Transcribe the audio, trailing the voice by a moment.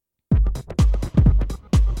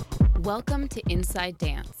Welcome to Inside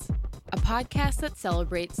Dance, a podcast that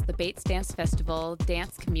celebrates the Bates Dance Festival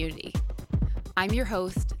dance community. I'm your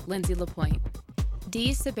host, Lindsay LaPointe. Dee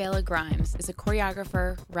Sabela Grimes is a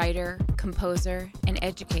choreographer, writer, composer, and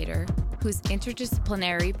educator whose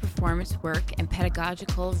interdisciplinary performance work and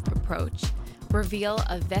pedagogical approach reveal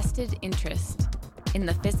a vested interest in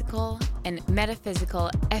the physical and metaphysical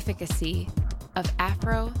efficacy of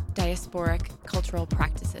Afro-diasporic cultural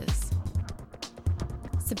practices.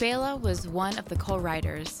 Sabela was one of the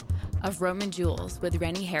co-writers of Roman Jewels with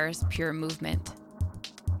Rennie Harris Pure Movement.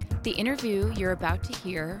 The interview you're about to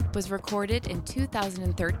hear was recorded in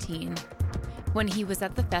 2013 when he was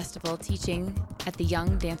at the festival teaching at the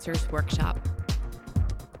Young Dancers Workshop.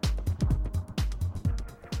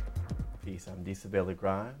 Peace, I'm Dee Sabela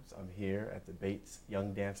Grimes. I'm here at the Bates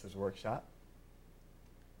Young Dancers Workshop.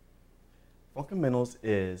 Fundamentals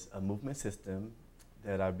is a movement system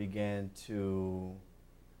that I began to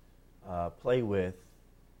play with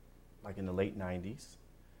like in the late 90s.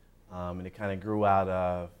 And it kind of grew out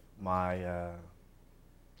of my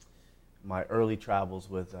early travels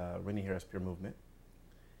with Rennie Harris Pure Movement.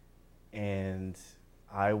 And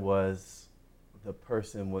I was the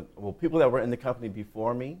person people that were in the company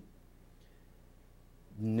before me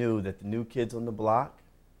knew that the new kids on the block,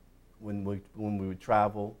 when we would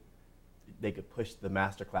travel, they could push the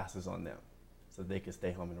master classes on them so they could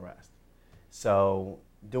stay home and rest. So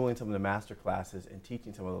doing some of the master classes and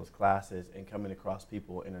teaching some of those classes and coming across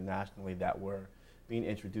people internationally that were being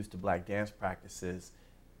introduced to black dance practices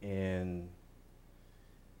in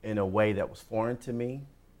a way that was foreign to me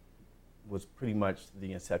was pretty much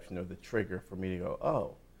the inception of the trigger for me to go,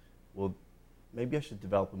 oh, well, maybe I should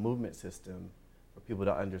develop a movement system for people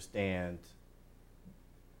to understand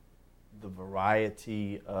the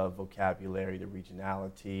variety of vocabulary, the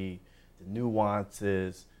regionality, the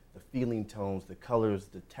nuances, the feeling tones, the colors,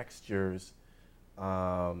 the textures,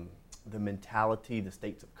 the mentality, the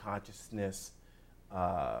states of consciousness,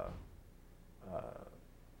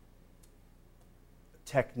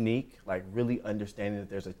 technique, like really understanding that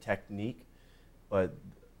there's a technique, but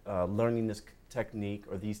learning this technique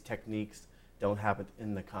or these techniques don't happen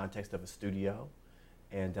in the context of a studio.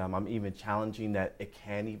 And I'm even challenging that it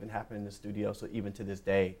can even happen in the studio. So even to this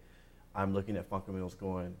day, I'm looking at fundamentals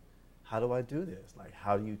going, how do I do this? Like,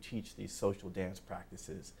 how do you teach these social dance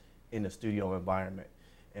practices in a studio environment?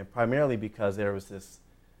 And primarily because there was this,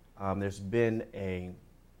 there's been a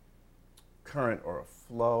current or a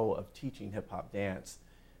flow of teaching hip hop dance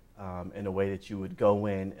in a way that you would go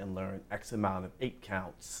in and learn X amount of 8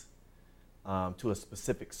 counts to a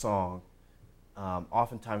specific song,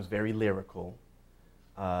 oftentimes very lyrical.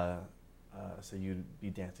 So you'd be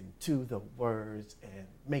dancing to the words and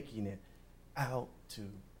making it out to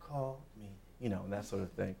call me, and that sort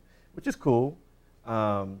of thing, which is cool.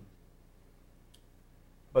 But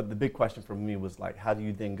the big question for me was like, how do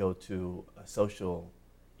you then go to a social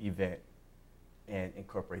event and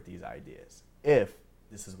incorporate these ideas if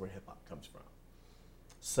this is where hip hop comes from?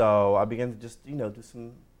 So I began to just, do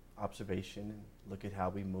some observation and look at how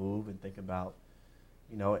we move and think about,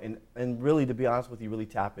 and really, to be honest with you, really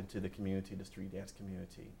tap into the community, the street dance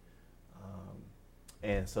community.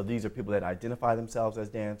 And so these are people that identify themselves as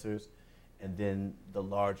dancers, and then the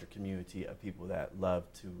larger community of people that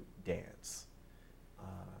love to dance.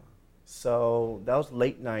 So that was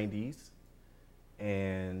late 90s,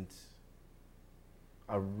 and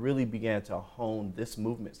I really began to hone this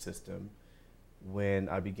movement system when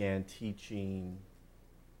I began teaching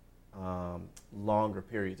longer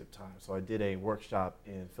periods of time. So I did a workshop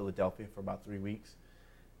in Philadelphia for about 3 weeks,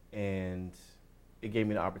 and it gave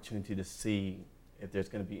me the opportunity to see if there's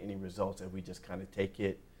going to be any results if we just kind of take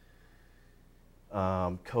it,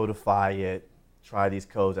 codify it, try these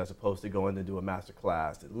codes, as opposed to going to do a master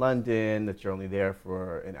class in London that you're only there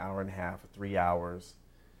for an hour and a half or 3 hours.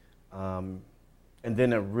 And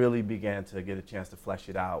then it really began to get a chance to flesh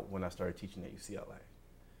it out when I started teaching at UCLA.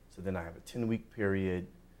 So then I have a 10-week period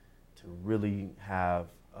to really have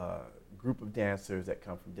a group of dancers that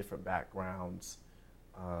come from different backgrounds,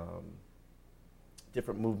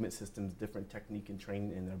 different movement systems, different technique and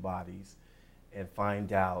training in their bodies, and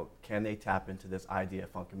find out, can they tap into this idea of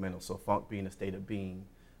fundamentals? So funk being a state of being,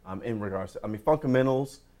 in regards to,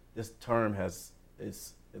 fundamentals, this term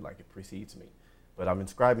it precedes me, but I'm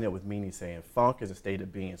inscribing it with meaning, saying funk is a state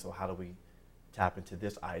of being, so how do we tap into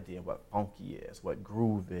this idea of what funky is, what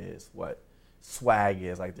groove is, what swag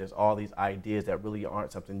is? Like, there's all these ideas that really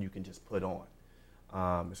aren't something you can just put on.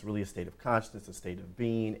 It's really a state of consciousness, a state of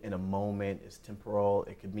being in a moment. It's temporal.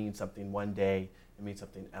 It could mean something one day, it means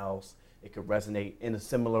something else. It could resonate in a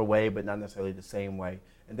similar way, but not necessarily the same way.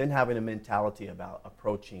 And then having a mentality about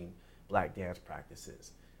approaching Black dance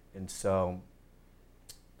practices. And so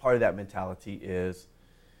part of that mentality is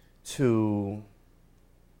to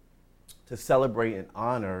celebrate and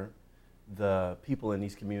honor the people in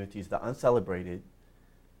these communities, the uncelebrated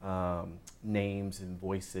names and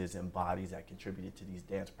voices and bodies that contributed to these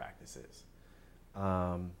dance practices.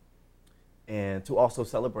 And to also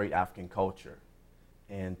celebrate African culture,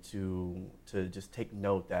 and to just take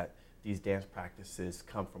note that these dance practices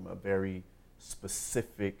come from a very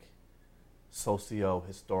specific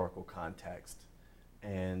socio-historical context,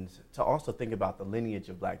 and to also think about the lineage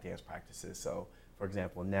of Black dance practices. So, for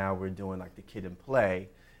example, now we're doing like the Kid and Play,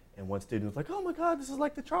 and one student was like, "Oh my God, this is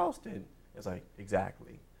like the Charleston." It's like,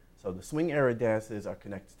 exactly. So the swing era dances are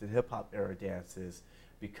connected to hip hop era dances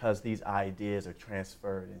because these ideas are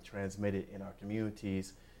transferred and transmitted in our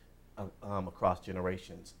communities across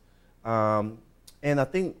generations. And I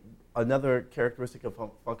think another characteristic of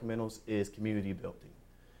fundamentals is community building.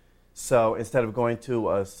 So instead of going to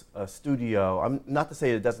a studio, I'm not to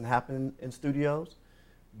say it doesn't happen in studios,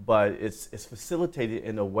 but it's facilitated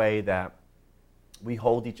in a way that we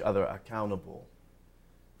hold each other accountable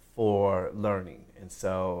for learning. And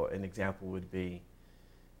so an example would be,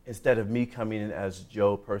 instead of me coming in as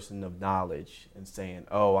Joe, person of knowledge, and saying,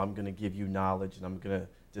 "Oh, I'm going to give you knowledge and I'm going to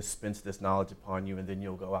dispense this knowledge upon you and then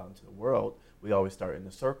you'll go out into the world," we always start in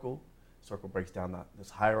the circle. Circle breaks down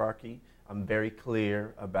this hierarchy. I'm very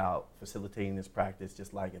clear about facilitating this practice,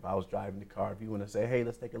 just like if I was driving the car. If you want to say, "Hey,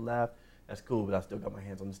 let's take a left," that's cool, but I still got my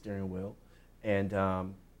hands on the steering wheel.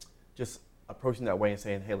 And just approaching that way and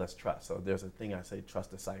saying, "Hey, let's trust." So there's a thing I say,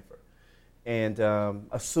 trust the cipher. And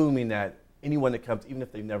assuming that anyone that comes, even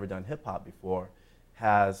if they've never done hip hop before,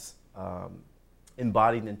 has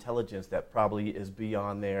embodied intelligence that probably is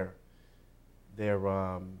beyond their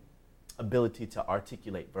ability to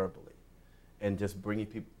articulate verbally, and just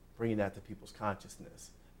bringing that to people's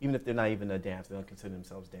consciousness, even if they're not even a dancer, they don't consider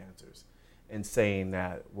themselves dancers, and saying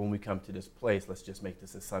that when we come to this place, let's just make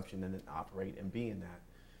this assumption and then operate and be in that.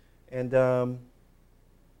 And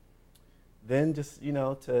then just,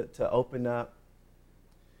 to open up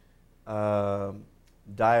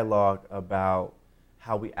dialogue about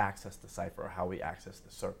how we access the cipher, or how we access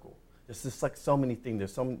the circle. There's just like so many things.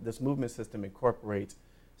 This movement system incorporates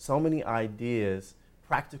so many ideas,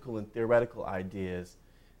 practical and theoretical ideas,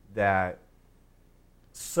 that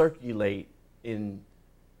circulate in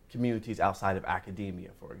communities outside of academia,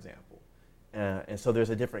 for example. And so there's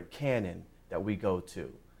a different canon that we go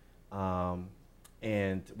to.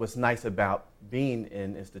 And what's nice about being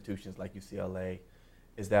in institutions like UCLA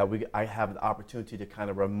is that I have the opportunity to kind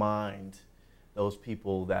of remind those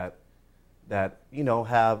people that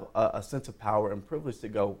have a sense of power and privilege to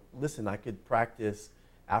go, listen, I could practice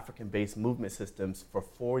African-based movement systems for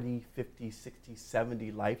 40, 50, 60,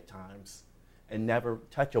 70 lifetimes and never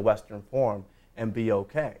touch a Western form and be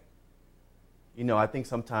okay. I think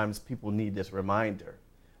sometimes people need this reminder.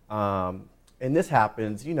 And this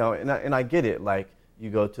happens, and I get it. Like, you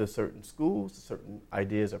go to certain schools, certain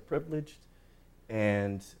ideas are privileged.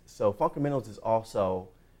 And so Fundamentals is also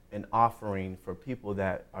an offering for people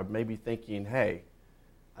that are maybe thinking, hey,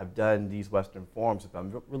 I've done these Western forms. If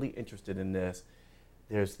I'm really interested in this,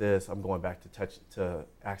 there's this. I'm going back to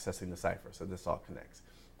accessing the cipher, so this all connects.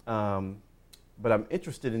 But I'm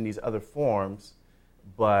interested in these other forms,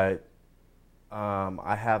 but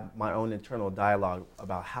I have my own internal dialogue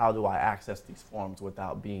about how do I access these forms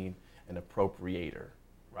without being an appropriator,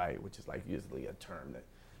 right? Which is like usually a term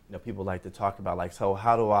that people like to talk about. Like, so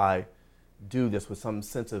how do I do this with some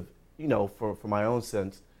sense of, for my own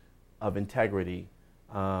sense of integrity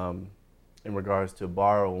in regards to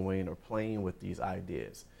borrowing or playing with these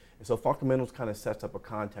ideas. And so Fundamentals kind of sets up a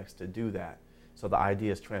context to do that. So the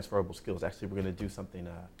idea is transferable skills. Actually, we're going to do something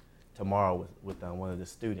tomorrow with one of the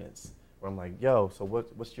students, where I'm like, yo, so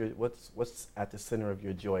what's at the center of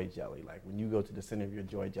your joy jelly? Like, when you go to the center of your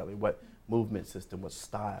joy jelly, what movement system, what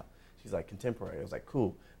style? She's like, contemporary. I was like,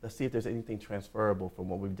 cool. Let's see if there's anything transferable from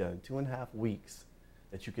what we've done in 2.5 weeks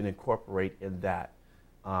that you can incorporate in that,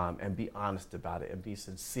 and be honest about it and be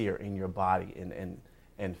sincere in your body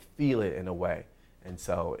and feel it in a way. And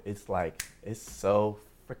so it's so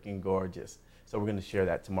freaking gorgeous. So we're going to share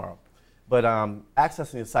that tomorrow. But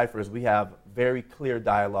accessing the ciphers, we have very clear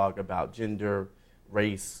dialogue about gender,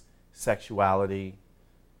 race, sexuality,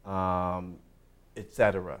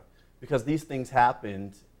 etc. Because these things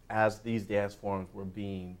happened as these dance forms were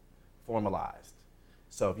being formalized.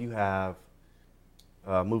 So if you have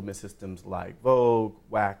movement systems like Vogue,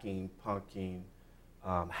 whacking, punking,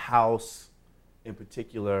 house in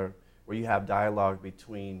particular, where you have dialogue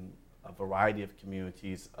between a variety of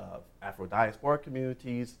communities, of Afro-diasporic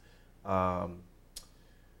communities,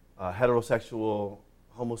 heterosexual,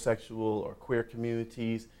 homosexual, or queer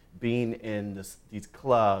communities, being in these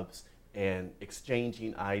clubs and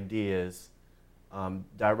exchanging ideas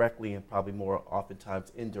directly and probably more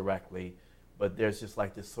oftentimes indirectly, but there's just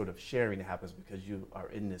like this sort of sharing that happens because you are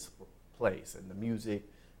in this place, and the music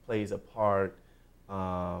plays a part.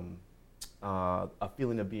 A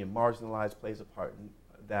feeling of being marginalized plays a part in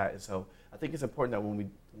that, and so I think it's important that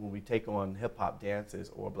when we take on hip hop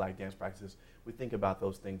dances or black dance practices, we think about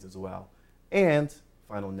those things as well. And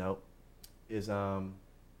final note is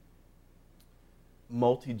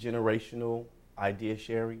multi-generational idea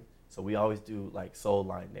sharing. So we always do like soul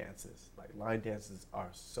line dances. Like line dances are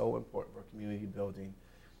so important for community building,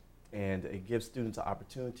 and it gives students an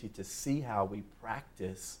opportunity to see how we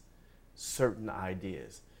practice certain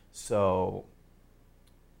ideas. So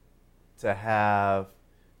to have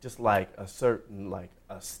just like a certain, like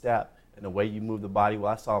a step and the way you move the body.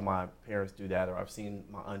 Well, I saw my parents do that, or I've seen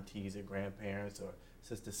my aunties or grandparents or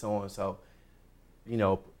sisters so-and-so,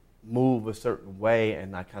 move a certain way,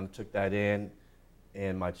 and I kind of took that in,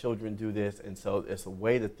 and my children do this, and so it's a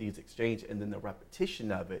way that these exchange, and then the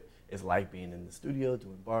repetition of it is like being in the studio,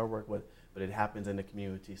 doing bar work, but it happens in a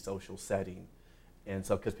community social setting. And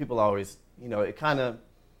so, because people always, it kind of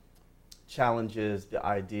challenges the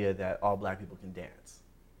idea that all black people can dance.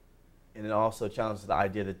 And it also challenges the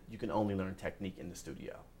idea that you can only learn technique in the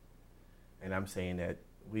studio. And I'm saying that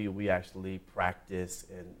we actually practice,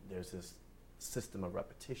 and there's this system of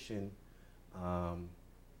repetition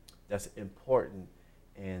that's important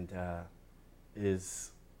and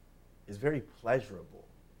is very pleasurable,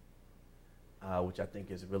 which I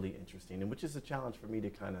think is really interesting, and which is a challenge for me to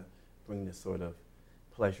kind of bring this sort of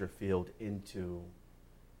pleasure field into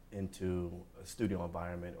a studio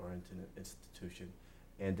environment or into an institution.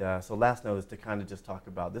 And so last note is to kind of just talk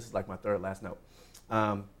about, this is like my third last note,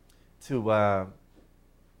 to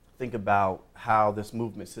think about how this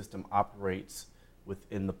movement system operates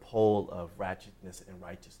within the pole of ratchetness and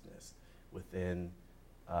righteousness, within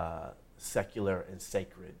secular and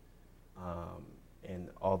sacred, and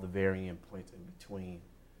all the varying points in between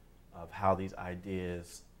of how these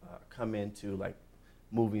ideas come into like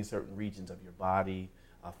moving certain regions of your body,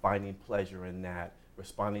 finding pleasure in that,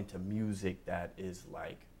 responding to music that is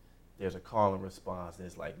like, there's a call and response, and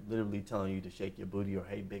it's like literally telling you to shake your booty, or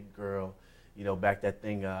hey big girl, back that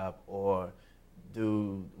thing up, or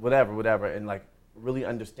do whatever, and like really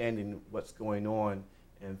understanding what's going on,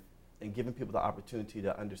 and giving people the opportunity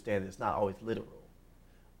to understand that it's not always literal,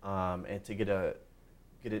 and to get an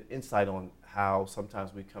insight on how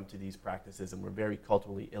sometimes we come to these practices and we're very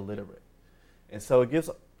culturally illiterate. And so it gives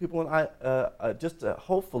people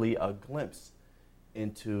hopefully a glimpse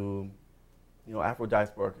into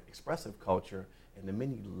Afro-diasporic expressive culture and the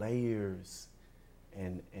many layers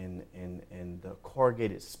and the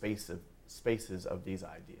corrugated spaces of these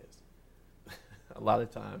ideas. A lot of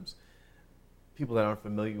times, people that aren't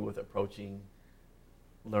familiar with approaching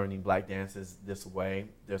learning black dances this way,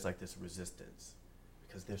 there's like this resistance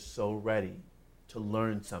because they're so ready to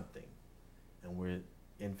learn something, and we're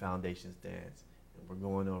in Foundations Dance, and we're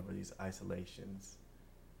going over these isolations,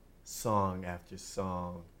 song after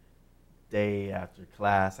song, day after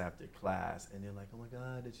class, and they're like, oh my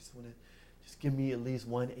God, I just want to just give me at least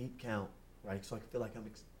 1 8 count, right? So I can feel like I'm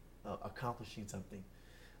accomplishing something.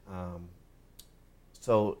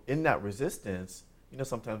 So in that resistance,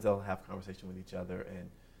 sometimes they'll have conversation with each other, and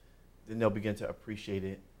then they'll begin to appreciate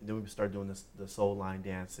it. And then we start doing the soul line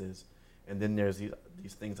dances, and then there's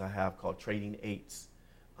these things I have called trading eights,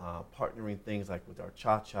 partnering things like with our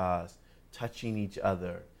cha-chas, touching each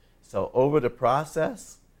other. So over the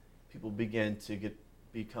process, people begin to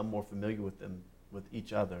become more familiar with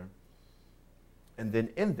each other. And then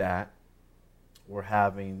in that, we're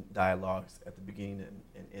having dialogues at the beginning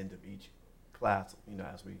and end of each class,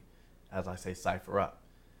 as I say, cipher up.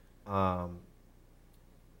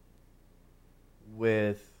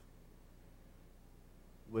 With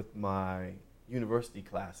my university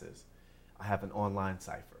classes, I have an online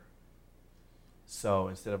cipher. So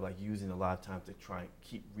instead of like using a lot of time to try and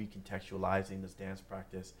keep recontextualizing this dance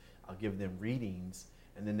practice, I'll give them readings,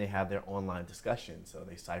 and then they have their online discussion, so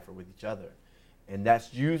they cipher with each other. And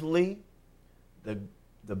that's usually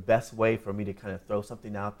the best way for me to kind of throw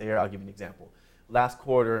something out there. I'll give you an example. Last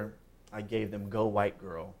quarter, I gave them Go White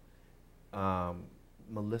Girl.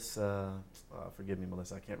 Melissa, forgive me,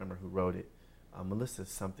 Melissa, I can't remember who wrote it. Melissa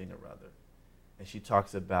something or other. And she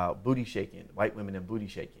talks about booty shaking, white women and booty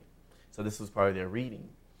shaking. So this was part of their reading.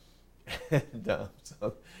 And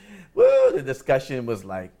the discussion was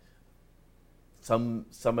like, some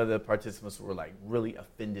of the participants were like really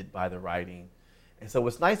offended by the writing. And so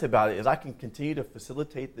what's nice about it is I can continue to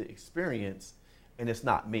facilitate the experience, and it's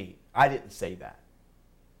not me. I didn't say that.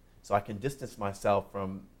 So I can distance myself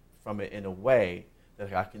from it in a way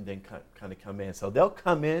that I can then kind of come in. So they'll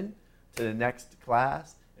come in to the next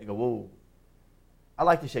class and go, whoa, I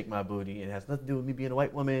like to shake my booty, and it has nothing to do with me being a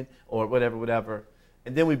white woman or whatever.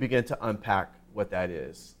 And then we begin to unpack what that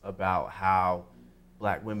is about how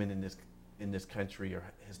black women in this country or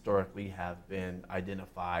historically have been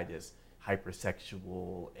identified as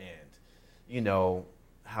hypersexual, and, you know,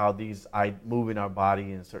 how these moving our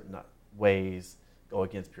body in certain ways go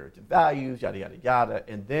against Puritan values, yada, yada, yada.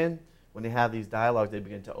 And then when they have these dialogues, they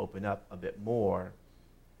begin to open up a bit more.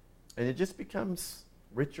 And it just becomes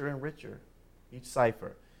richer and richer, each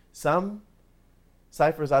cipher. Some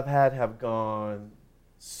ciphers I've had have gone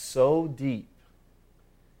so deep,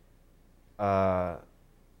 and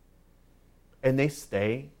they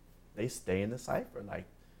stay in the cipher. Like,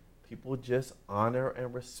 people just honor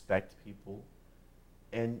and respect people.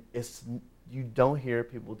 And you don't hear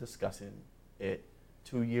people discussing it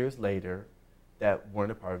 2 years later that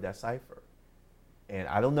weren't a part of that cipher. And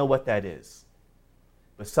I don't know what that is,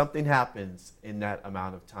 but something happens in that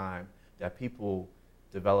amount of time that people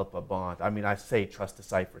develop a bond. I mean, I say trust the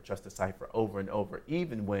cipher over and over,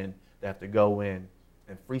 even when they have to go in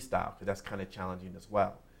and freestyle, because that's kind of challenging as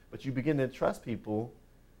well. But you begin to trust people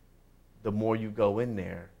the more you go in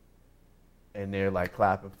there, and they're like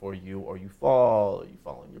clapping for you, or you fall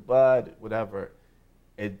on your butt, whatever.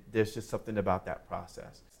 There's just something about that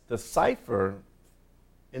process. The cipher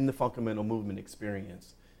in the fundamental movement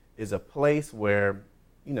experience is a place where,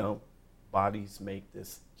 you know, bodies make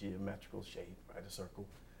this geometrical shape, right, a circle.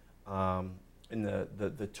 And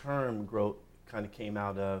the term growth kind of came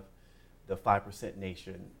out of the 5%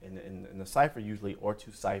 Nation. And the cipher, usually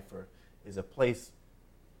Ortu cipher, is a place,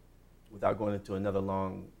 without going into another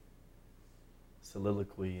long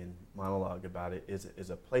soliloquy and monologue about it, is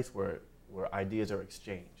a place where ideas are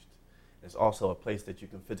exchanged. It's also a place that you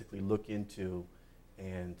can physically look into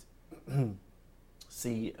and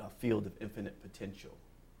see a field of infinite potential.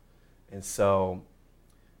 And so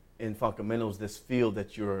in fundamentals, this field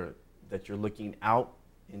that you're looking out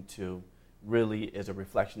into really is a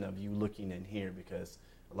reflection of you looking in here, because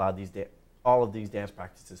all of these dance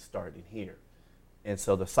practices start in here. And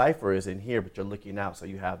so the cipher is in here, but you're looking out, so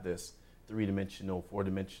you have this 3-dimensional,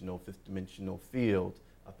 4-dimensional, 5th-dimensional field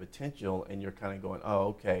of potential, and you're kind of going, oh,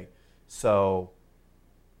 okay, so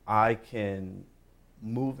I can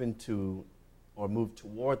move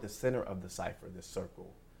toward the center of the cipher, this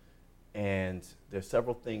circle, and there's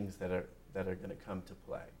several things that are going to come to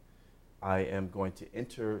play. I am going to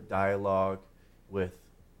enter dialogue with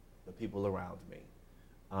the people around me.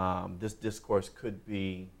 This discourse could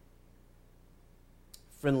be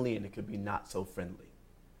friendly, and it could be not so friendly.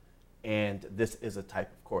 And this is a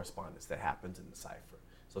type of correspondence that happens in the cipher.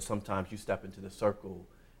 So sometimes you step into the circle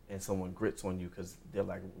and someone grits on you because they're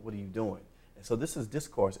like, what are you doing? And so this is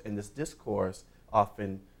discourse, and this discourse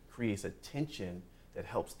often creates a tension that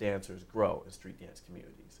helps dancers grow in street dance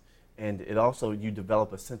communities. And it also, you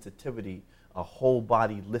develop a sensitivity, a whole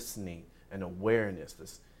body listening and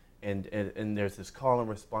awareness. And there's this call and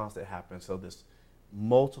response that happens. So this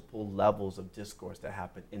multiple levels of discourse that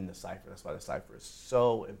happen in the cipher. That's why the cipher is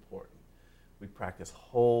so important. We practice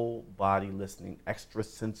whole body listening,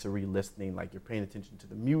 extrasensory listening, like you're paying attention to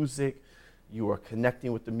the music, you are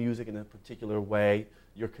connecting with the music in a particular way,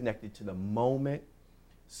 you're connected to the moment.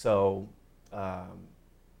 So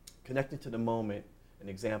connecting to the moment, an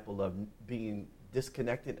example of being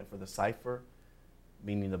disconnected, and for the cipher,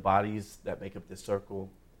 meaning the bodies that make up this circle,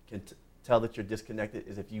 can tell that you're disconnected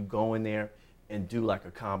is if you go in there and do like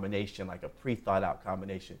a combination, like a pre-thought out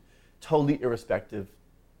combination, totally irrespective,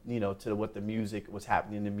 to what the music, what's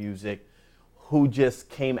happening in the music, who just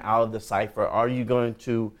came out of the cipher. Are you going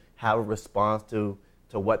to have a response to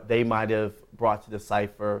what they might have brought to the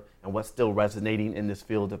cipher and what's still resonating in this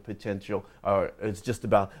field of potential? Or it's just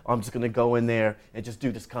about, I'm just going to go in there and just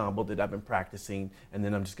do this combo that I've been practicing, and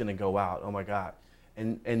then I'm just going to go out. Oh my God.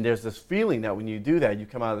 And there's this feeling that when you do that, you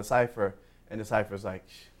come out of the cipher and the cipher's like,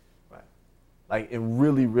 right. Like in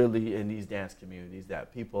really, really in these dance communities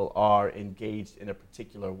that people are engaged in a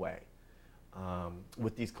particular way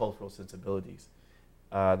with these cultural sensibilities.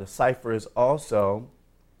 The cipher is also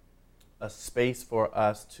a space for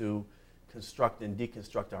us to construct and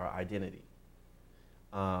deconstruct our identity.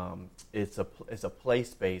 It's a play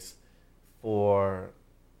space for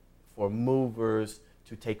movers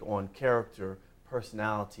to take on character,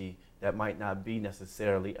 personality that might not be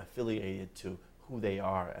necessarily affiliated to who they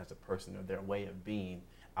are as a person or their way of being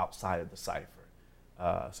outside of the cipher.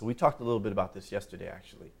 So we talked a little bit about this yesterday,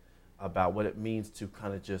 actually. about what it means to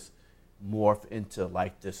kind of just morph into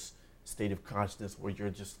like this state of consciousness where you're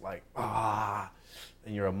just like,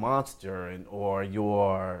 and you're a monster, and or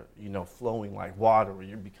you're, flowing like water, or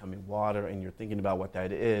you're becoming water, and you're thinking about what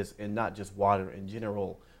that is, and not just water in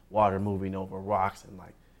general, water moving over rocks, and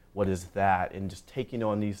like, what is that? And just taking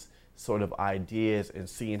on these sort of ideas and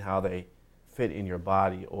seeing how they fit in your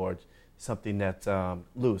body, or something that's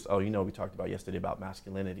loose. Oh, we talked about yesterday about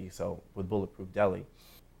masculinity. So with Bulletproof Deli,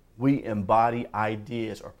 we embody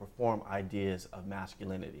ideas or perform ideas of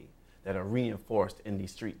masculinity that are reinforced in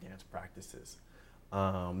these street dance practices.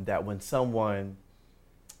 That when someone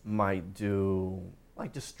might do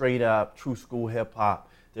like just straight up true school hip hop,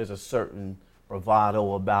 there's a certain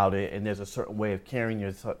bravado about it, and there's a certain way of carrying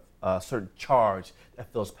your certain charge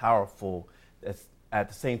that feels powerful, that's at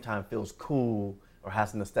the same time feels cool, or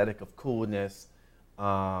has an aesthetic of coolness,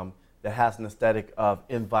 that has an aesthetic of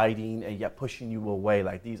inviting and yet pushing you away,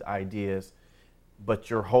 like these ideas, but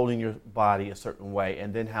you're holding your body a certain way.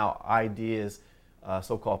 And then how ideas,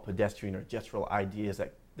 so-called pedestrian or gestural ideas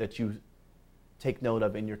that you take note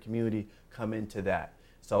of in your community come into that.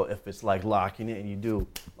 So if it's like locking it and you do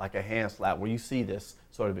like a hand slap, where you see this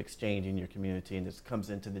sort of exchange in your community and this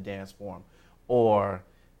comes into the dance form. Or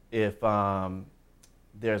if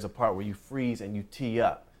there's a part where you freeze and you tee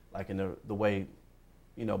up, like in the way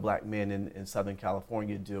black men in Southern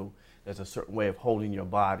California do, there's a certain way of holding your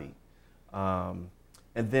body. And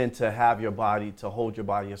then to have your body, to hold your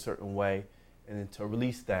body a certain way, and then to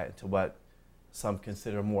release that into what some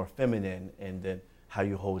consider more feminine, and then how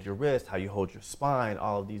you hold your wrist, how you hold your spine,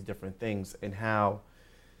 all of these different things, and how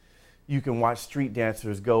you can watch street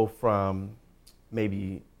dancers go from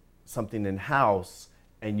maybe something in house,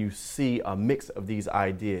 and you see a mix of these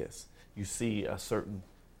ideas. You see a certain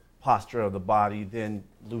posture of the body then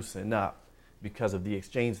loosen up because of the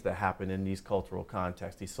exchange that happen in these cultural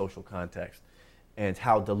contexts, these social contexts, and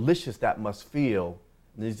how delicious that must feel.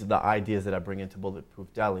 And these are the ideas that I bring into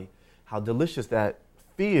Bulletproof Deli. How delicious that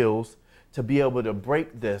feels to be able to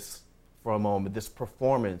break this for a moment, this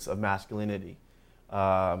performance of masculinity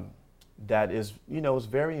that is, is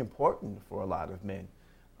very important for a lot of men.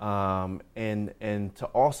 And to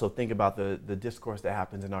also think about the discourse that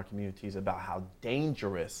happens in our communities about how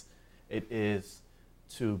dangerous it is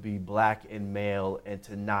to be black and male and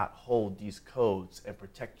to not hold these codes and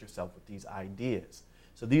protect yourself with these ideas.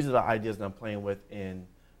 So these are the ideas that I'm playing with in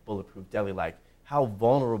Bulletproof Deli, like how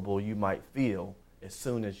vulnerable you might feel as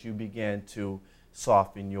soon as you begin to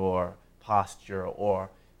soften your posture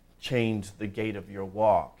or change the gait of your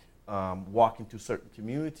walk. Walking through certain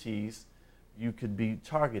communities, you could be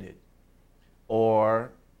targeted.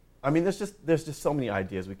 Or, there's just so many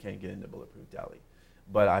ideas we can't get into Bulletproof Deli.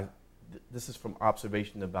 But this is from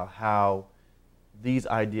observation about how these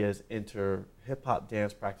ideas enter hip-hop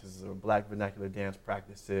dance practices or black vernacular dance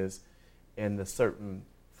practices, and the certain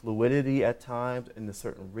fluidity at times and the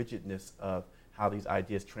certain rigidness of how these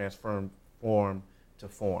ideas transform form to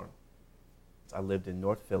form. I lived in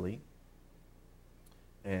North Philly,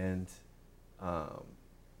 and I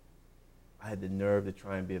had the nerve to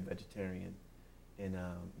try and be a vegetarian in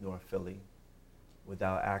North Philly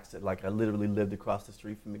without accident. Like, I literally lived across the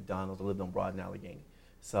street from McDonald's. I lived on Broad and Allegheny.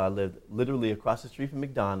 So I lived literally across the street from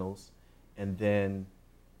McDonald's, and then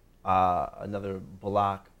another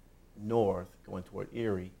block north going toward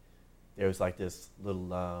Erie, there was like this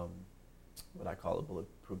little, what I call a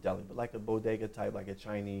Bulletproof Deli, but like a bodega type, like a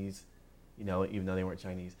Chinese, even though they weren't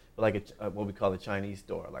Chinese, but like what we call a Chinese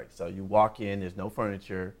store. Like, so you walk in, there's no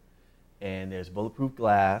furniture, and there's bulletproof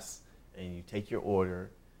glass, and you take your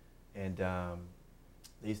order, and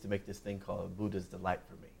they used to make this thing called Buddha's Delight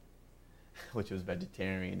for me, which was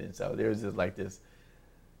vegetarian, and so there was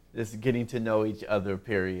this getting to know each other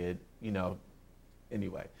period,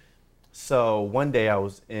 anyway. So one day I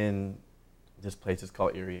was in this place, it's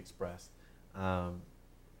called Erie Express,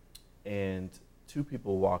 and two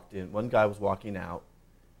people walked in. One guy was walking out,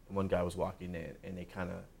 and one guy was walking in, and they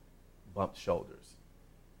kind of bumped shoulders.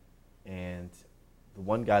 And the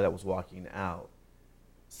one guy that was walking out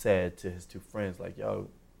said to his two friends, like, yo,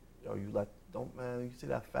 man, you see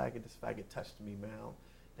that faggot? This faggot touched me, man.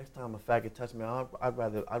 Next time a faggot touched me, I'd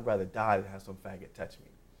rather die than have some faggot touch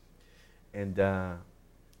me. And I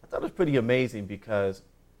thought it was pretty amazing, because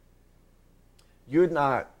you're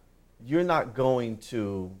not going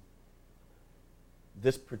to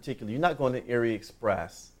you're not going to Erie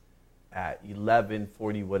Express at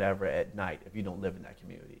 11:40 whatever at night if you don't live in that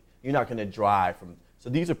community. You're not going to drive from. So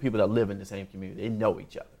these are people that live in the same community. They know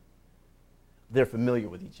each other. They're familiar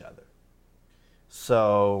with each other.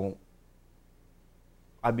 So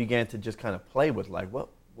I began to just kind of play with, like, well,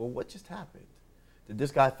 what just happened? Did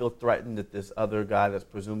this guy feel threatened that this other guy that's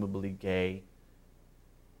presumably gay,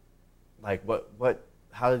 like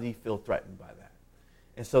how did he feel threatened by that?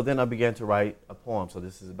 And so then I began to write a poem. So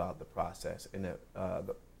this is about the process. And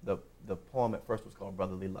the poem at first was called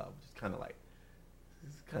Brotherly Love, which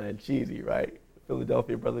is kind of cheesy, right?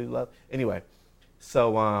 Philadelphia Brotherly Love. Anyway,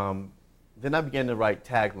 so then I began to write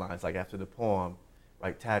taglines, like after the poem,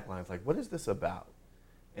 write taglines, like what is this about?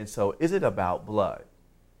 And so is it about blood?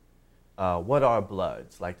 What are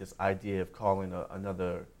bloods? Like this idea of calling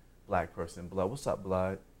another black person blood. What's up,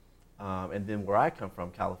 blood? And then where I come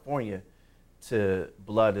from, California, to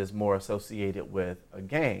blood is more associated with a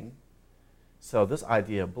gang. So this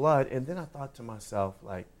idea of blood, and then I thought to myself,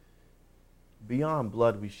 like, beyond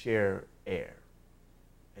blood, we share air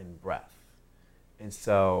and breath. And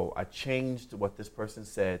so I changed what this person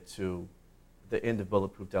said to the end of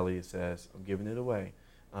Bulletproof Deli. It says, I'm giving it away.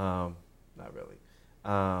 Not really.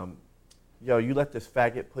 Yo, you let this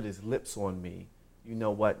faggot put his lips on me. You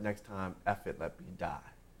know what? Next time, F it, let me die.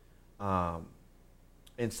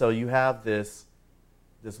 And so you have this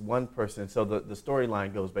one person. So the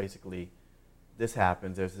storyline goes basically, this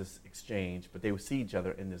happens, there's this exchange, but they would see each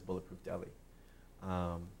other in this Bulletproof Deli.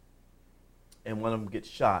 And one of them gets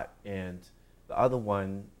shot, and the other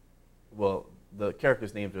one, well, the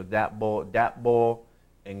characters' names are Dat Bull,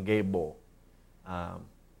 and Gable.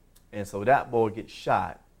 And so Dat Bull gets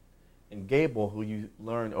shot, and Gable, who you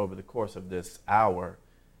learn over the course of this hour,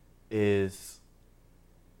 is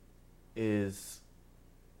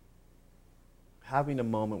having a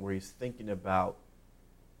moment where he's thinking about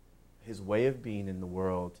his way of being in the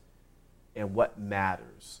world and what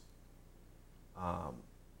matters.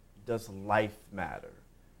 Does life matter?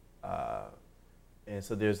 And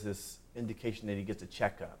so there's this indication that he gets a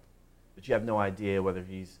checkup, but you have no idea whether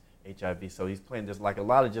he's HIV. So he's playing, there's like a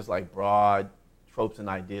lot of just like broad tropes and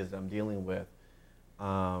ideas that I'm dealing with,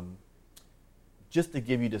 just to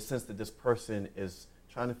give you the sense that this person is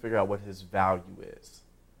trying to figure out what his value is.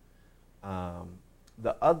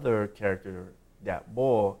 The other character, Dat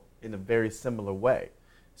Bull, in a very similar way.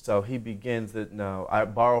 So he begins that, no, I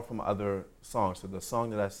borrow from other songs. So the song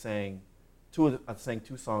that I sang, I sang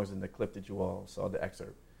two songs in the clip that you all saw, the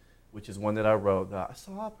excerpt, which is one that I wrote. I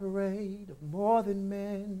saw a parade of more than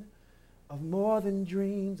men, of more than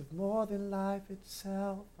dreams, of more than life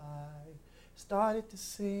itself. I started to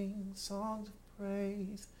sing songs of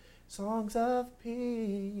praise, songs of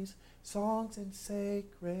peace, songs in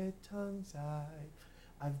sacred tongues.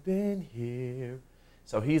 I've been here.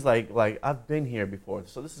 So he's like I've been here before.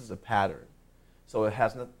 So this is a pattern. So it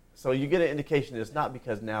has not. So you get an indication that it's not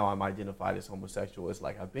because now I'm identified as homosexual. It's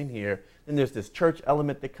like I've been here. Then there's this church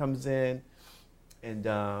element that comes in, and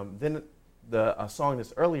then a song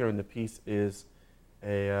that's earlier in the piece is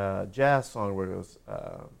a jazz song where it goes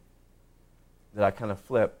that I kind of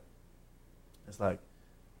flip. It's like,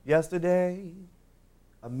 yesterday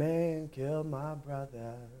a man killed my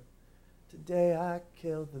brother. Today I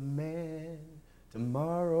killed the man.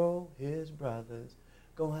 Tomorrow his brothers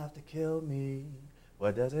gonna have to kill me.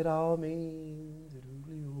 What does it all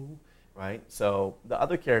mean? Right? So the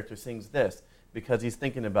other character sings this because he's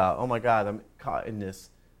thinking about, oh my God, I'm caught in this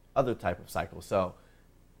other type of cycle. So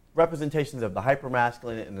representations of the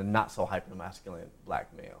hypermasculine and the not so hypermasculine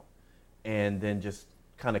black male. And then just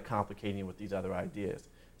kind of complicating with these other ideas.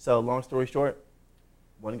 So long story short,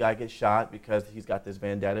 one guy gets shot because he's got this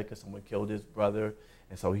vendetta because someone killed his brother.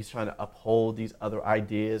 And so he's trying to uphold these other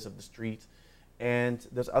ideas of the streets. And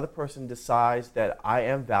this other person decides that I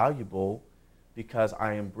am valuable because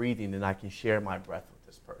I am breathing and I can share my breath with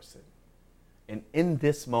this person. And in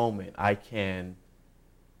this moment, I can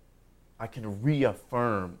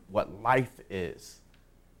reaffirm what life is.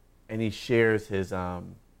 And he shares his,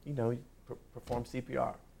 perform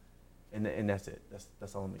CPR. And that's it.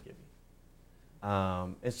 That's all I'm going to give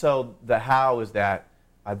you. And so the how is that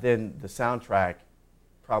the soundtrack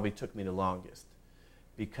probably took me the longest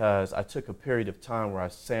because I took a period of time where I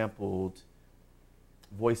sampled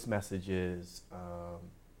voice messages,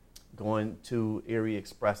 going to Erie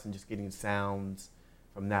Express and just getting sounds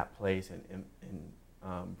from that place and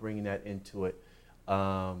bringing that into it.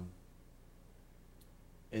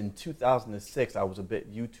 In 2006, I was a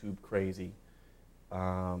bit YouTube crazy,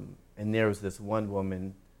 and there was this one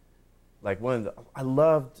woman, I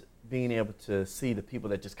loved being able to see the people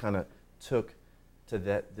that just kind of took to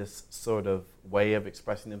this sort of way of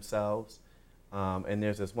expressing themselves. And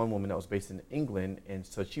there's this one woman that was based in England, and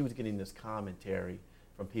so she was getting this commentary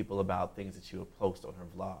from people about things that she would post on her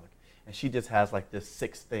vlog. And she just has like this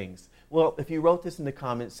 6 things. Well, if you wrote this in the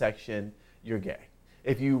comment section, you're gay.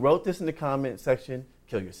 If you wrote this in the comment section,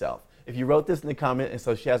 kill yourself. if you wrote this in the comment, and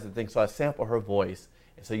so she has to think, so I sample her voice,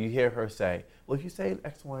 and so you hear her say, well, if you say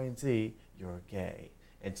X, Y, and Z, you're gay.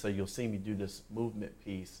 And so you'll see me do this movement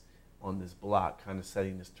piece on this block, kind of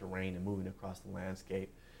setting this terrain and moving across the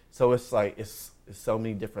landscape. So it's like, it's so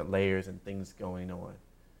many different layers and things going on.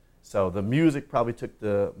 So the music probably took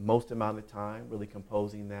the most amount of time, really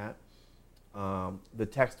composing that. The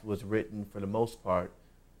text was written, for the most part,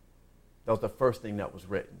 that was the first thing that was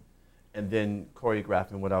written. And then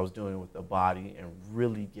choreographing what I was doing with the body and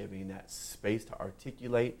really giving that space to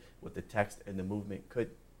articulate what the text and the movement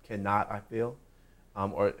cannot, I feel,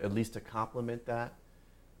 or at least to complement that,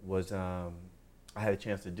 was I had a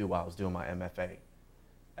chance to do while I was doing my MFA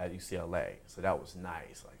at UCLA. So that was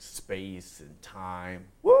nice, like space and time,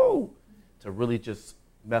 woo, to really just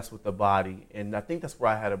mess with the body. And I think that's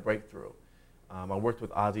where I had a breakthrough. I worked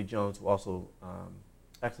with Ozzie Jones, who also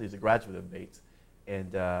actually is a graduate of Bates,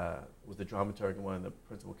 and was the dramaturg and one of the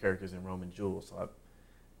principal characters in Roman Jules,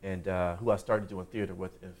 who I started doing theater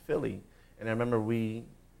with in Philly. And I remember we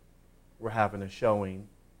were having a showing,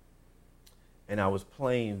 and I was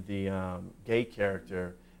playing the gay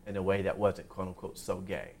character in a way that wasn't, quote unquote, so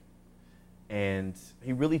gay. And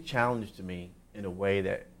he really challenged me in a way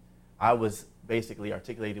that I was basically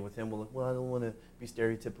articulating with him, well, I don't want to be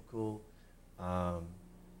stereotypical.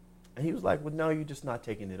 And he was like, well, no, you're just not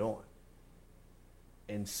taking it on.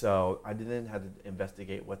 And so I didn't have to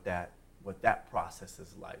investigate what that process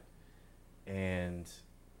is like, and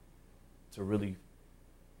to really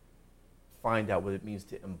find out what it means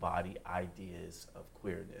to embody ideas of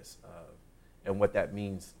queerness, and what that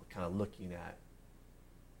means, kind of looking at,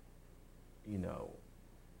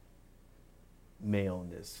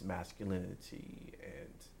 maleness, masculinity,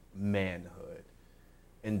 and manhood,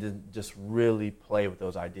 and then just really play with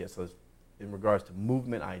those ideas. So in regards to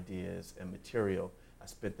movement ideas and material, I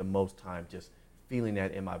spent the most time just feeling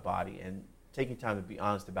that in my body and taking time to be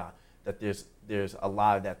honest about that there's a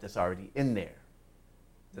lot of that's already in there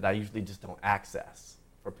that I usually just don't access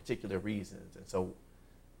for particular reasons. And so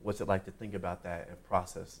what's it like to think about that and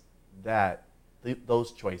process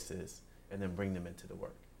those choices and then bring them into the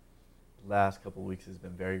work? The last couple of weeks has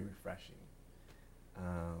been very refreshing,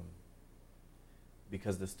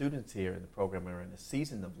 because the students here in the program are in a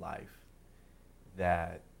season of life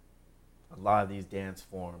that a lot of these dance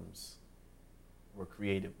forms were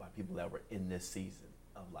created by people that were in this season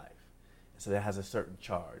of life. And so that has a certain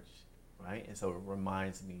charge, right? And so it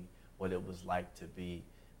reminds me what it was like to be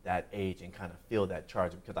that age and kind of feel that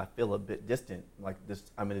charge, because I feel a bit distant, like this,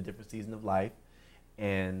 I'm in a different season of life,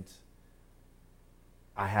 and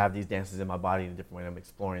I have these dances in my body in a different way, I'm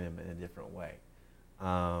exploring them in a different way.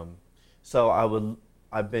 So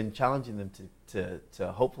I've been challenging them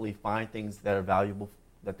to hopefully find things that are valuable,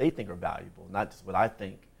 that they think are valuable, not just what I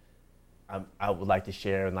think I would like to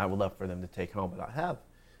share and I would love for them to take home. But I have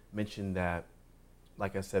mentioned that,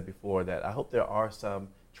 like I said before, that I hope there are some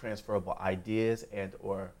transferable ideas and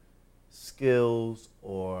or skills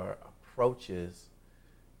or approaches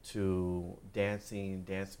to dancing,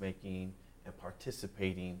 dance making, and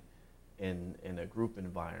participating in a group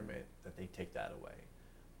environment, that they take that away.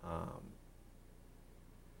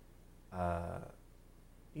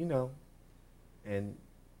 And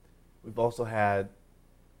we've also had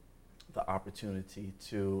the opportunity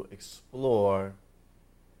to explore,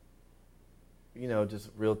 just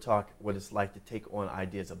real talk, what it's like to take on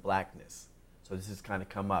ideas of blackness. So this has kind of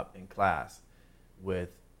come up in class with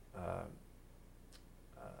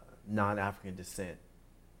non-African descent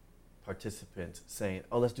participants saying,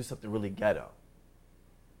 oh, let's do something really ghetto.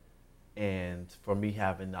 And for me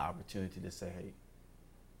having the opportunity to say, hey,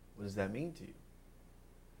 what does that mean to you?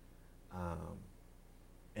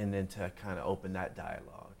 And then to kind of open that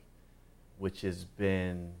dialogue, which has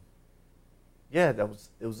been, it was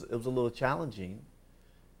a little challenging.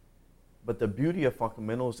 But the beauty of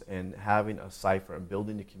Fundamentals and having a cipher and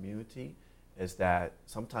building the community is that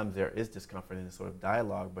sometimes there is discomfort in this sort of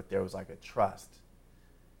dialogue, but there was like a trust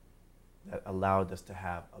that allowed us to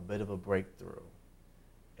have a bit of a breakthrough.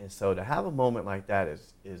 And so to have a moment like that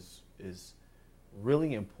is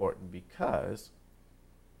really important, because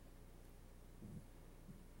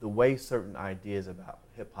the way certain ideas about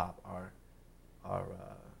hip hop are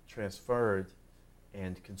transferred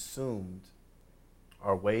and consumed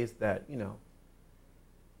are ways that,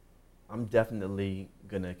 I'm definitely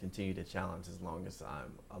going to continue to challenge as long as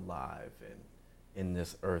I'm alive and in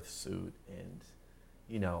this earth suit and,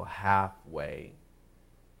 halfway,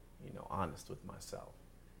 honest with myself.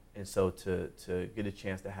 And so to get a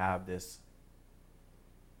chance to have this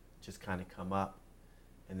just kind of come up,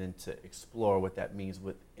 and then to explore what that means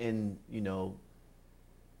within,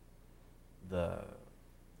 the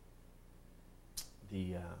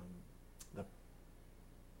the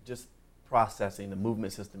just processing the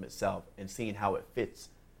movement system itself and seeing how it fits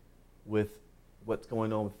with what's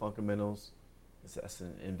going on with fundamentals. That's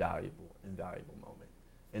an invaluable moment.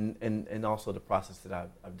 And also the process that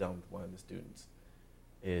I've done with one of the students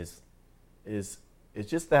is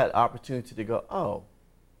just that opportunity to go, oh,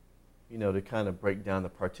 to kind of break down the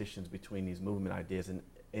partitions between these movement ideas and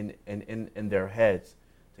in their heads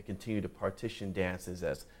to continue to partition dances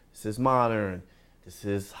as this is modern, this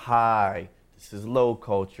is high, this is low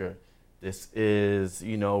culture, this is,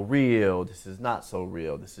 real, this is not so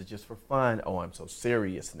real, this is just for fun, oh, I'm so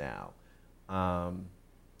serious now.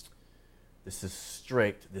 This is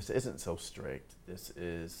strict, this isn't so strict, this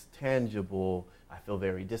is tangible, I feel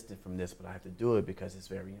very distant from this, but I have to do it because it's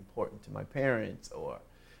very important to my parents, or,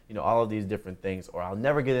 all of these different things, or I'll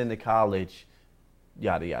never get into college,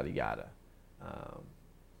 yada, yada, yada.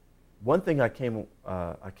 One thing I came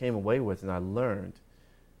away with and I learned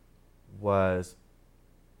was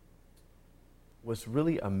what's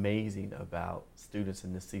really amazing about students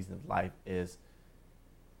in this season of life is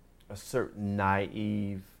a certain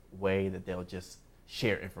naive way that they'll just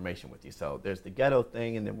share information with you. So there's the ghetto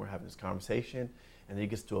thing, and then we're having this conversation, and then it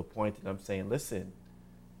gets to a point that I'm saying, listen,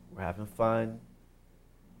 we're having fun.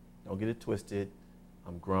 Don't get it twisted.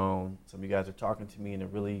 I'm grown. Some of you guys are talking to me, and they're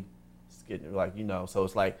really getting like, so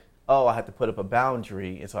it's like, oh, I have to put up a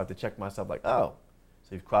boundary, and so I have to check myself like, oh,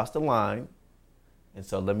 so you've crossed the line, and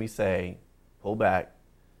so let me say, pull back,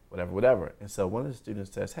 whatever. And so one of the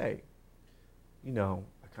students says, hey, I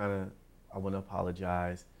want to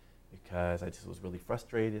apologize because I just was really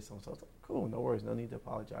frustrated. So I was like, cool, no worries, no need to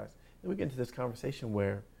apologize. Then we get into this conversation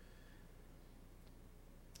where,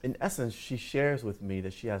 in essence, she shares with me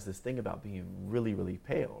that she has this thing about being really, really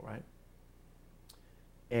pale, right?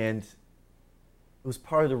 And it was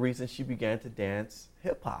part of the reason she began to dance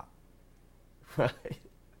hip hop, right?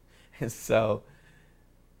 And so,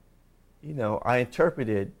 I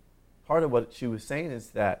interpreted part of what she was saying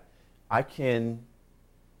is that I can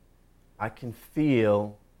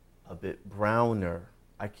feel a bit browner.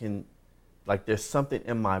 There's something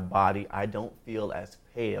in my body. I don't feel as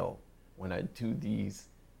pale when I do these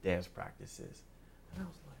dance practices. And I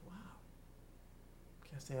was like, wow,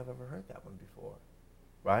 can't say I've ever heard that one before,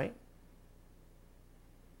 right?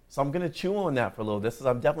 So I'm going to chew on that for a little.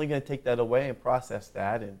 I'm definitely going to take that away and process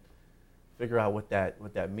that and figure out what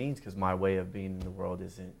that means, because my way of being in the world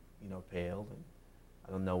isn't, pale, and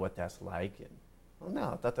I don't know what that's like. And I don't know,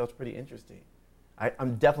 I thought that was pretty interesting.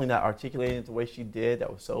 I'm definitely not articulating it the way she did.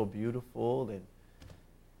 That was so beautiful and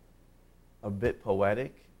a bit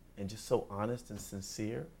poetic and just so honest and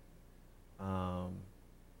sincere.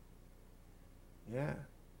 Yeah,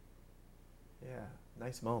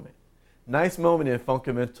 nice moment. Nice moment in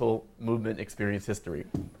fundamental movement experience history.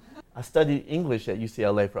 I studied English at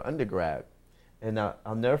UCLA for undergrad, and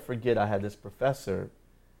I'll never forget I had this professor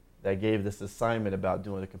that gave this assignment about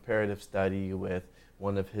doing a comparative study with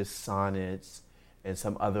one of his sonnets and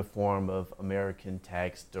some other form of American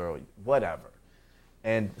text or whatever.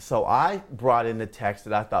 And so I brought in the text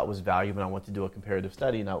that I thought was valuable, and I wanted to do a comparative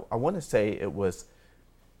study. And I want to say it was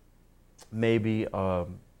maybe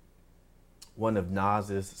one of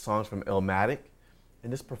Nas's songs from Illmatic.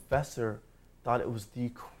 And this professor thought it was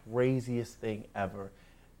the craziest thing ever.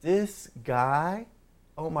 This guy,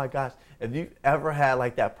 oh my gosh, if you've ever had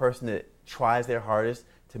like that person that tries their hardest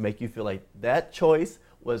to make you feel like that choice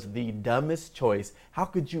was the dumbest choice, how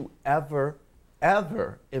could you ever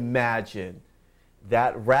imagine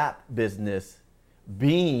that rap business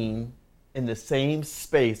being in the same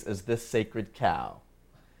space as this sacred cow?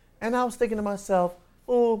 And I was thinking to myself,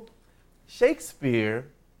 oh, Shakespeare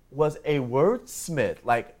was a wordsmith.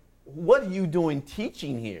 Like, what are you doing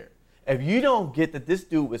teaching here? If you don't get that this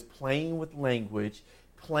dude was playing with language,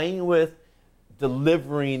 playing with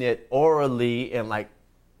delivering it orally, and like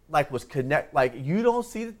was you don't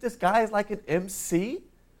see that this guy is like an MC?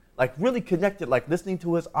 Like really connected, like listening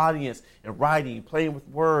to his audience and writing, playing with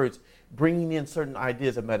words, bringing in certain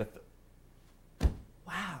ideas of metaphysics.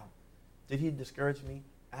 Wow. Did he discourage me?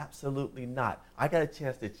 Absolutely not. I got a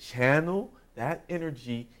chance to channel that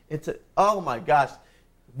energy into, oh my gosh,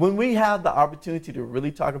 when we have the opportunity to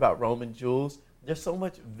really talk about Roman Jules, there's so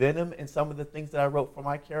much venom in some of the things that I wrote for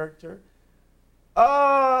my character.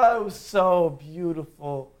 Oh, it was so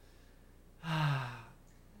beautiful.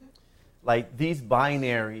 Like these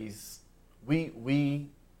binaries, we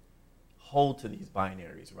hold to these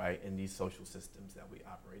binaries, right, in these social systems that we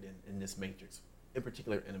operate in this matrix, in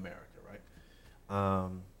particular in America, right?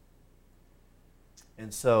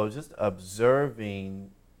 And so just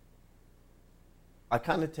observing, I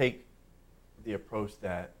kind of take the approach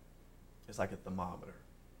that it's like a thermometer,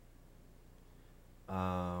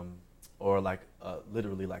 or like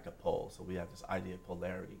literally like a pole. So we have this idea of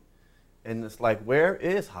polarity, and it's like, where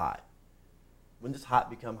is hot? When does hot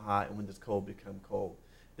become hot, and when does cold become cold?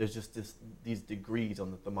 There's just these degrees on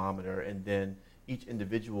the thermometer, and then each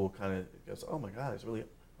individual kind of goes, oh my God, it's really,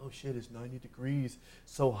 oh shit, it's 90 degrees,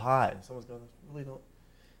 so hot. And someone's going, really don't.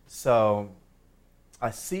 So I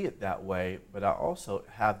see it that way, but I also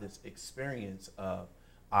have this experience of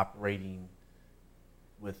operating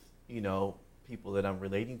with, people that I'm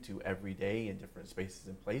relating to every day in different spaces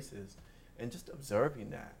and places, and just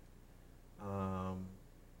observing that.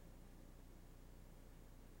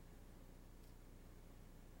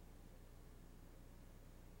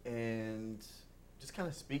 And just kind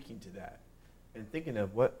of speaking to that and thinking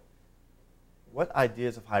of what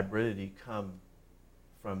ideas of hybridity come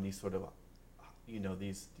from these sort of,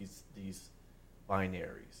 these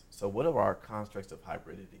binaries. So what are our constructs of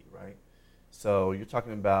hybridity, right? So you're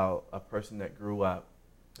talking about a person that grew up.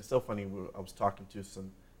 It's so funny. I was talking to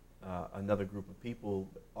another group of people,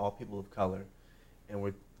 all people of color, and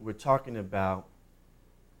we're talking about,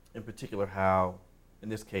 in particular, how, in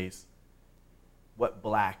this case, what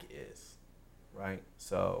black is, right?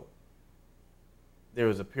 So there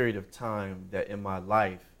was a period of time that in my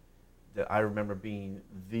life that I remember being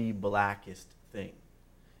the blackest thing,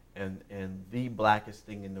 and the blackest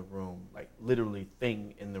thing in the room, like literally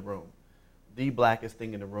thing in the room. The blackest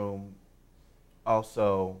thing in the room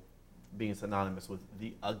also being synonymous with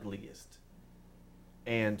the ugliest,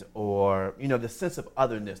 and or the sense of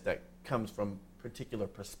otherness that comes from particular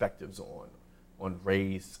perspectives on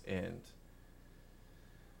race, and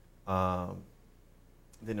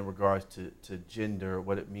then in regards to gender,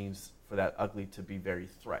 what it means for that ugly to be very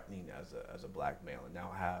threatening as a black male. And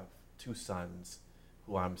now I have two sons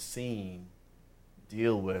who I'm seeing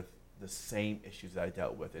deal with the same issues that I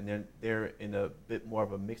dealt with. And then they're in a bit more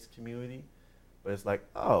of a mixed community, but it's like,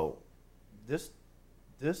 oh, this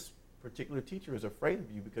particular teacher is afraid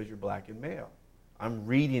of you because you're black and male. I'm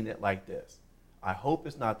reading it like this. I hope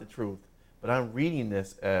it's not the truth, but I'm reading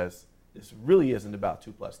this as this really isn't about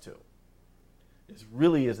 2 + 2. This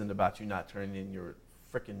really isn't about you not turning in your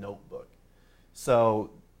freaking notebook. So,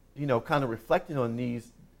 kind of reflecting on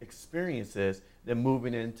these experiences, then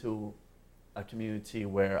moving into a community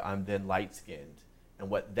where I'm then light-skinned, and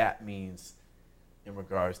what that means in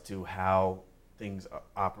regards to how things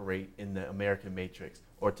operate in the American matrix,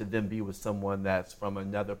 or to then be with someone that's from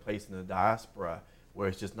another place in the diaspora where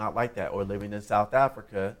it's just not like that, or living in South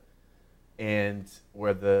Africa and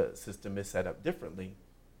where the system is set up differently.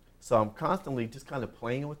 So I'm constantly just kind of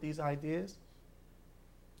playing with these ideas.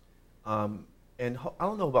 And I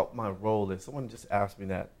don't know about my role. If someone just asked me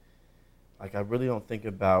that, like, I really don't think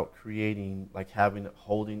about creating, like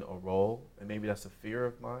holding a role, and maybe that's a fear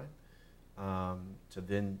of mine, to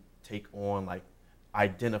then take on, like,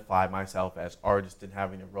 identify myself as artist and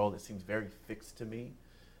having a role that seems very fixed to me.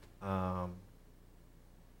 But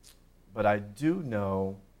I do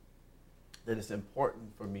know that it's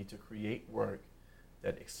important for me to create work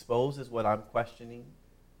that exposes what I'm questioning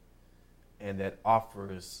and that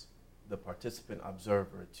offers the participant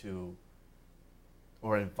observer to,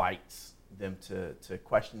 or invites them to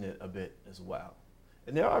question it a bit as well.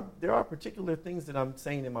 And there are particular things that I'm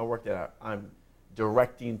saying in my work that I'm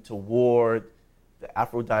directing toward the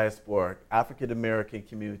Afro-diasporic, African-American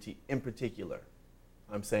community in particular.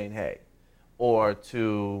 I'm saying, hey. Or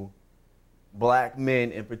to black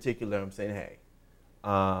men in particular, I'm saying, hey.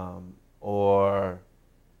 Or,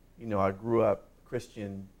 I grew up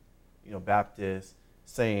Christian, Baptist,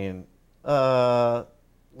 saying,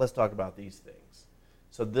 let's talk about these things.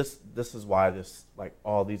 So this is why like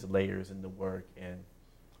all these layers in the work, and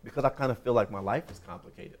because I kind of feel like my life is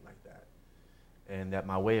complicated like that, and that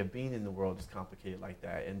my way of being in the world is complicated like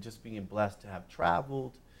that, and just being blessed to have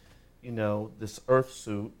traveled, this earth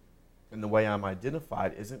suit and the way I'm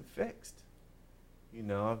identified isn't fixed.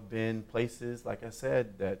 I've been places, like I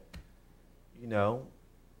said, that,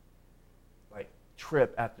 like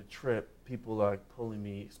trip after trip, people are pulling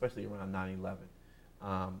me, especially around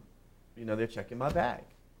 9/11. They're checking my bag.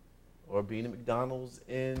 Or being at McDonald's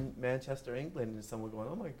in Manchester, England, and someone going,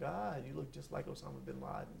 oh my God, you look just like Osama bin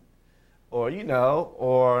Laden. Or,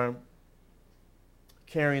 or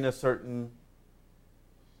carrying a certain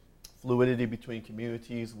fluidity between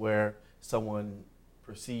communities where someone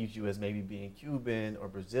perceives you as maybe being Cuban or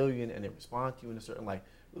Brazilian, and they respond to you in a certain, like,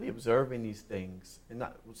 really observing these things. And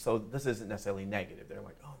not, so this isn't necessarily negative. They're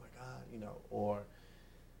like, oh my God, or,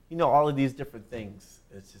 all of these different things.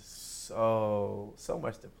 It's just so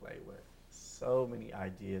much to play with. So many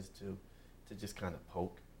ideas to just kind of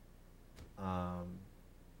poke.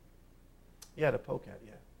 Yeah, the POCAT,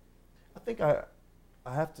 yeah. I think I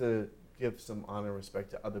have to give some honor and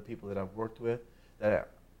respect to other people that I've worked with that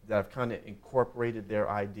I've kind of incorporated their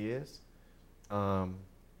ideas.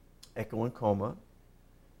 Echo and Coma,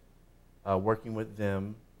 working with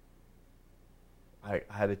them, I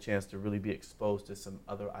had a chance to really be exposed to some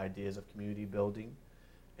other ideas of community building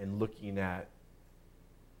and looking at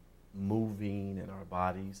moving in our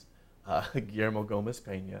bodies. Guillermo Gomez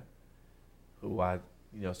Pena, who I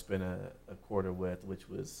spent a quarter with, which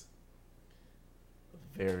was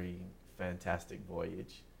a very fantastic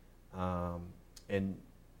voyage. And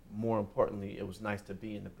more importantly, it was nice to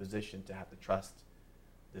be in the position to have to trust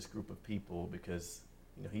this group of people because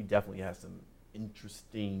he definitely has some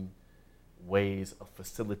interesting ways of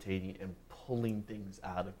facilitating and pulling things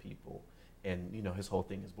out of people. And his whole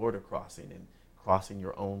thing is border crossing and crossing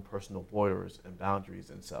your own personal borders and boundaries.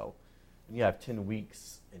 And so when you have 10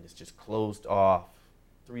 weeks and it's just closed off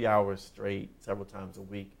 3 hours straight several times a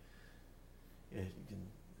week,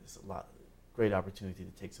 it's a great opportunity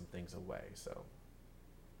to take some things away. So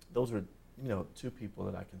those are two people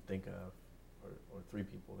that I can think of, or three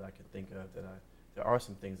people that I can think of there are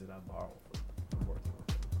some things that I borrow from working with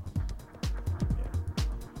them.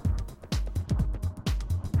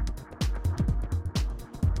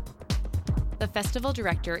 The festival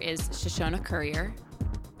director is Shoshona Courier.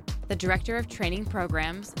 The director of training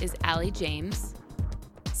programs is Allie James.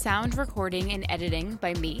 Sound recording and editing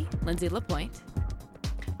by me, Lindsay LaPointe.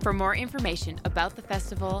 For more information about the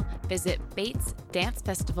festival, visit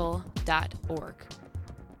batesdancefestival.org.